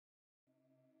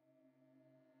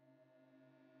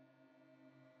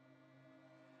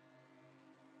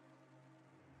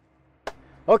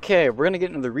Okay, we're gonna get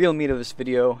into the real meat of this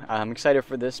video. I'm excited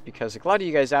for this because a lot of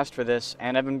you guys asked for this,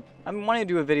 and I've been wanting to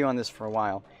do a video on this for a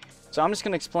while. So I'm just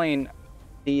gonna explain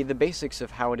the basics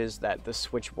of how it is that this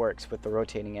switch works with the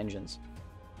rotating engines.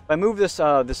 If I move this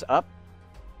this up,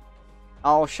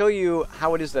 I'll show you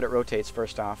how it is that it rotates.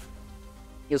 First off,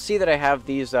 you'll see that I have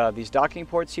these docking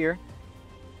ports here,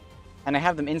 and I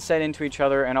have them inset into each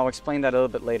other, and I'll explain that a little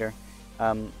bit later.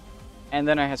 And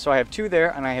then I have two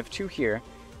there, and I have two here.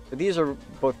 So these are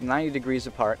both 90 degrees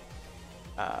apart.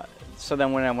 So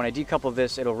then when I decouple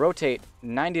this, it'll rotate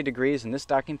 90 degrees, and this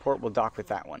docking port will dock with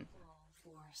that one.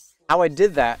 How I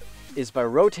did that is by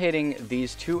rotating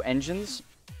these two engines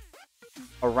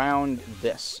around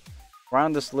this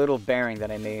little bearing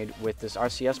that I made with this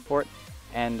RCS port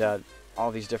and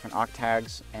all these different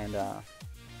octags and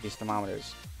these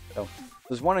thermometers. So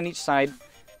there's one on each side,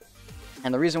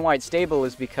 and the reason why it's stable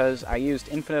is because I used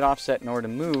infinite offset in order to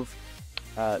move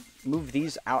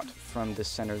these out from the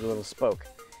center, the little spoke.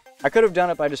 I could have done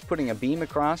it by just putting a beam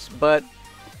across, but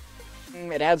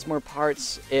it adds more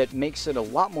parts. It makes it a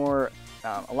lot more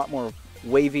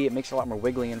wavy. It makes it a lot more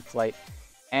wiggly in flight,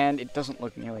 and it doesn't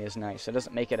look nearly as nice. It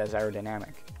doesn't make it as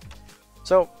aerodynamic.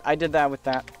 So I did that with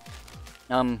that.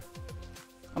 I'm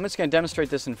just going to demonstrate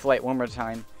this in flight one more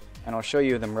time, and I'll show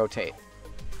you them rotate.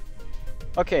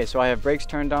 Okay, so I have brakes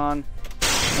turned on.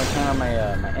 I'm going to turn on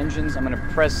my engines. I'm going to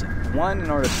press 1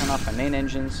 in order to turn off my main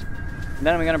engines. And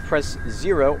then I'm going to press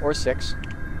 0 or 6.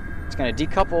 It's going to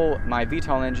decouple my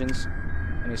VTOL engines.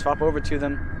 And you swap over to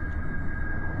them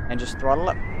and just throttle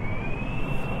up.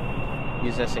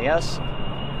 Use SAS.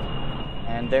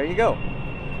 And there you go.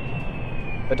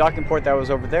 The docking port that was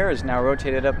over there is now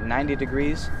rotated up 90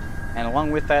 degrees. And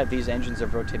along with that, these engines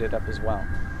have rotated up as well.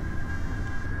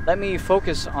 Let me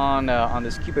focus on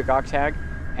this cubic octag.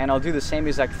 And I'll do the same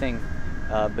exact thing,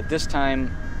 but this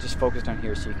time just focused on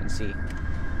here so you can see.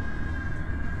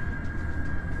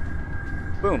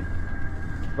 Boom.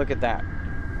 Look at that.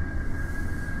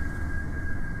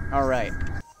 Alright.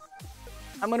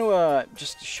 I'm going to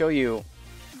just show you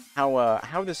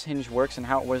how this hinge works and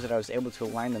how it was that I was able to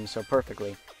align them so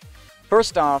perfectly.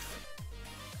 First off,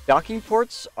 docking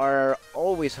ports are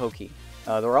always hokey.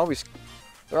 They're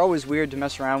always weird to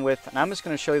mess around with, and I'm just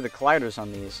going to show you the colliders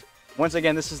on these. Once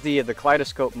again, this is the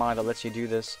kaleidoscope mod that lets you do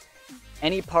this.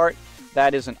 Any part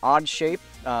that is an odd shape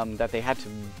that they had to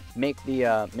make the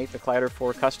collider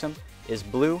for custom is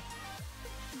blue.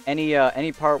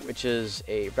 Any part which is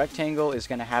a rectangle is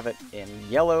going to have it in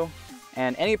yellow,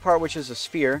 and any part which is a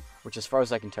sphere, which as far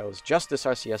as I can tell is just this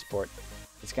RCS port,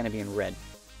 is going to be in red.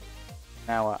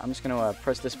 Now I'm just going to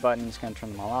press this button. It's going to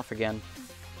turn them all off again.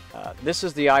 This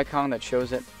is the icon that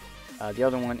shows it. The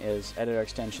other one is editor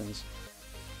extensions.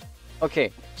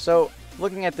 Okay, so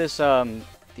looking at this,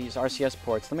 these RCS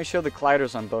ports, let me show the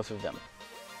colliders on both of them.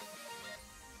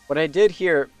 What I did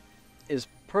here is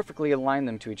perfectly align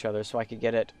them to each other so I could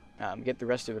get the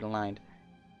rest of it aligned.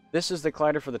 This is the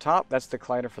collider for the top, that's the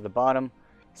collider for the bottom,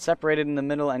 separated in the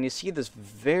middle, and you see this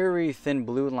very thin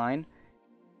blue line.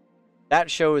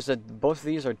 That shows that both of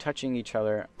these are touching each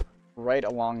other right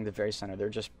along the very center. They're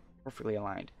just perfectly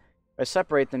aligned. If I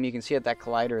separate them, you can see that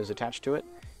collider is attached to it,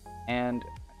 and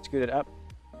scoot it up,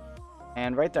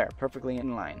 and right there, perfectly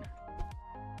in line.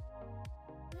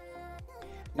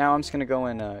 Now I'm just going to go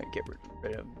and get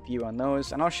rid of view on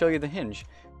those, and I'll show you the hinge.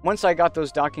 Once I got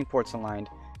those docking ports aligned,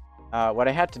 what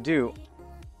I had to do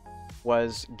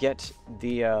was get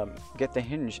the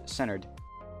hinge centered.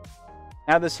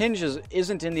 Now this hinge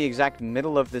isn't in the exact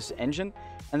middle of this engine,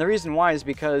 and the reason why is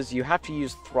because you have to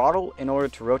use throttle in order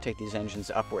to rotate these engines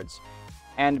upwards.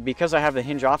 And because I have the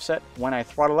hinge offset, when I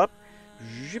throttle up,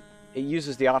 it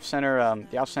uses the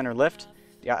off-center lift,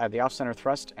 the off-center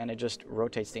thrust, and it just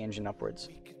rotates the engine upwards,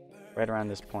 right around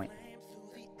this point.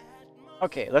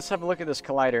 Okay, let's have a look at this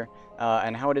collider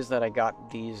and how it is that I got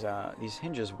these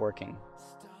hinges working.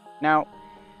 Now,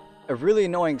 a really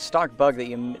annoying stock bug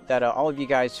that all of you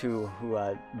guys who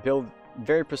build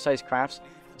very precise crafts,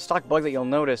 stock bug that you'll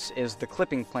notice is the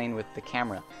clipping plane with the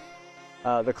camera.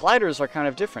 The colliders are kind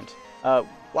of different.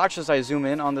 Watch as I zoom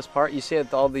in on this part. You see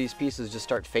that all these pieces just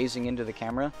start phasing into the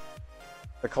camera.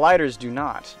 The colliders do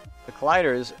not. The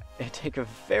colliders take a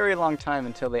very long time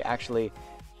until they actually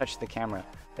touch the camera.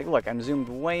 Like, look, I'm zoomed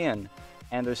way in,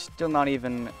 and they're still not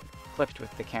even clipped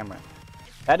with the camera.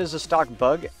 That is a stock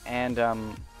bug, and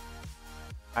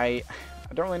I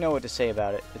don't really know what to say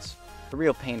about it. It's a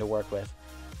real pain to work with.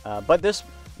 But this,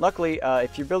 luckily,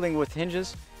 if you're building with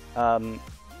hinges,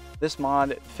 this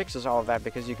mod fixes all of that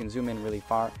because you can zoom in really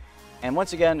far. And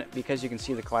once again, because you can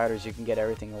see the colliders, you can get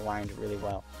everything aligned really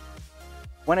well.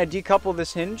 When I decouple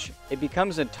this hinge, it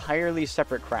becomes an entirely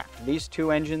separate craft. These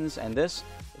two engines and this,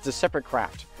 it's a separate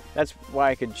craft. That's why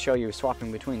I could show you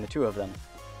swapping between the two of them.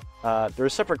 They're a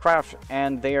separate craft,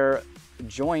 and they are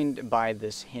joined by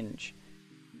this hinge.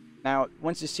 Now,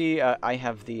 once you see, I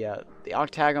have the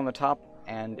octag on the top,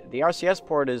 and the RCS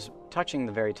port is touching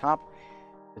the very top.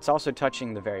 It's also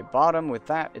touching the very bottom. With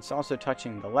that, it's also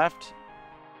touching the left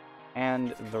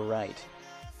and the right.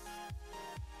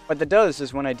 What that does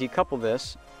is when I decouple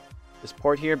this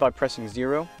port here by pressing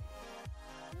 0,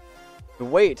 the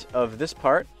weight of this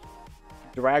part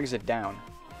drags it down,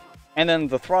 and then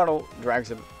the throttle drags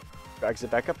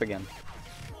it back up again.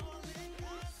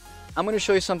 I'm going to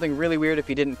show you something really weird if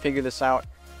you didn't figure this out.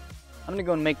 I'm going to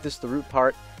go and make this the root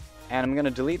part, and I'm going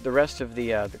to delete the rest of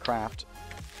the craft.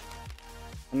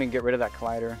 Let me get rid of that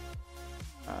collider.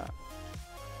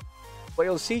 What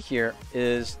you'll see here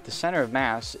is the center of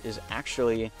mass is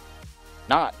actually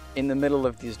not in the middle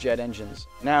of these jet engines.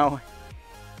 Now,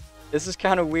 this is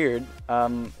kind of weird.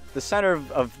 The center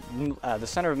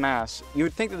of mass, you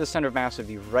would think that the center of mass would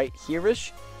be right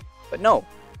here-ish, but no,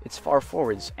 it's far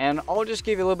forwards. And I'll just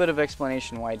give you a little bit of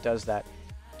explanation why it does that.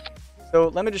 So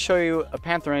let me just show you a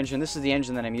Panther engine. This is the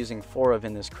engine that I'm using 4 of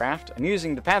in this craft. I'm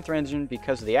using the Panther engine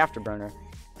because of the afterburner.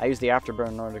 I use the afterburner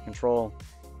in order to control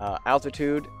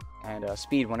altitude and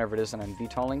speed whenever it is that I'm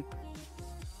VTOLing.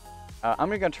 I'm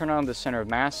going to turn on the center of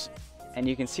mass, and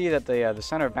you can see that the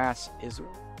center of mass is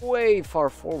way far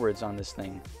forwards on this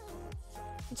thing.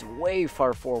 It's way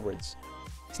far forwards.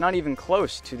 It's not even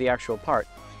close to the actual part.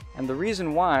 And the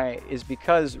reason why is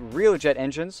because real jet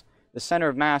engines, the center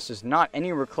of mass is not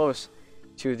anywhere close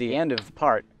to the end of the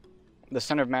part. The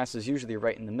center of mass is usually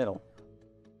right in the middle.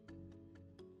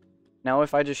 Now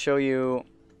if I just show you,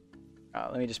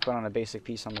 let me just put on a basic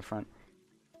piece on the front.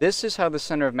 This is how the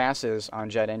center of mass is on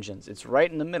jet engines. It's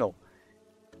right in the middle.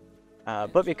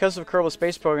 But because of Kerbal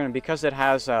Space Program, and because it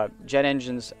has jet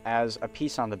engines as a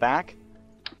piece on the back,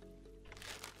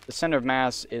 the center of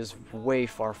mass is way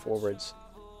far forwards.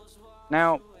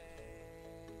 Now,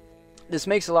 this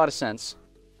makes a lot of sense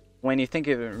when you think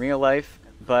of it in real life,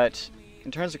 but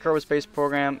in terms of Kerbal Space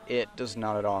Program, it does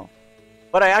not at all.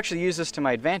 But I actually use this to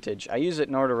my advantage. I use it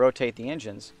in order to rotate the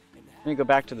engines. Let me go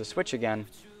back to the switch again.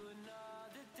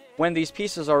 When these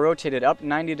pieces are rotated up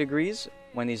 90 degrees,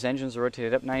 when these engines are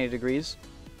rotated up 90 degrees,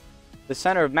 the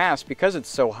center of mass, because it's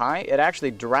so high, it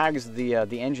actually drags the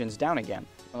engines down again,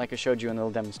 like I showed you in the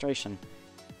little demonstration.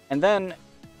 And then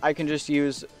I can just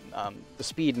use the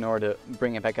speed in order to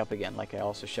bring it back up again, like I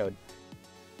also showed.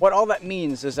 What all that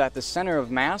means is that the center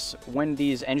of mass, when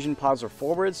these engine pods are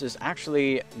forwards, is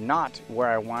actually not where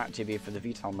I want it to be for the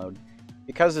VTOL mode.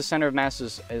 Because the center of mass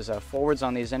is forwards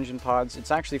on these engine pods,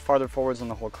 it's actually farther forwards on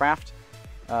the whole craft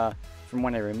from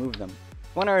when I remove them.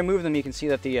 When I remove them, you can see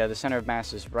that the center of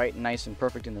mass is right, nice and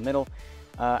perfect in the middle.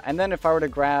 And then if I were to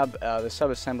grab the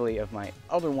sub-assembly of my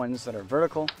other ones that are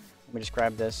vertical, let me just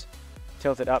grab this,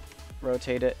 tilt it up,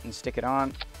 rotate it, and stick it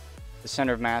on. The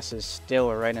center of mass is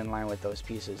still right in line with those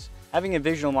pieces. Having a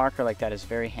visual marker like that is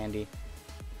very handy.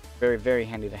 Very, very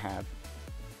handy to have.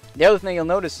 The other thing you'll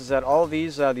notice is that all of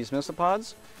these missile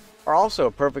pods are also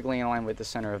perfectly in line with the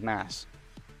center of mass.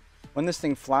 When this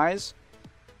thing flies,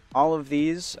 all of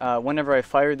these, whenever I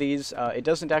fire these, it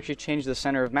doesn't actually change the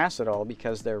center of mass at all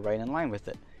because they're right in line with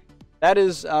it. That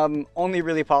is only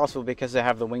really possible because they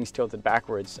have the wings tilted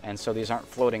backwards, and so these aren't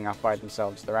floating off by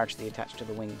themselves. They're actually attached to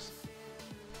the wings.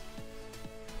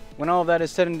 When all of that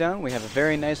is said and done, we have a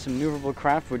very nice and maneuverable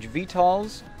craft which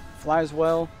VTOLs, flies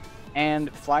well,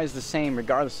 and flies the same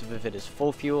regardless of if it is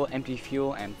full fuel, empty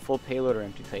fuel, and full payload or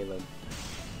empty payload.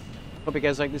 Hope you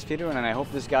guys liked this video, and I hope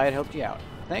this guide helped you out.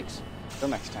 Thanks. Till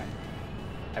next time.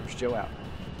 Average Joe out.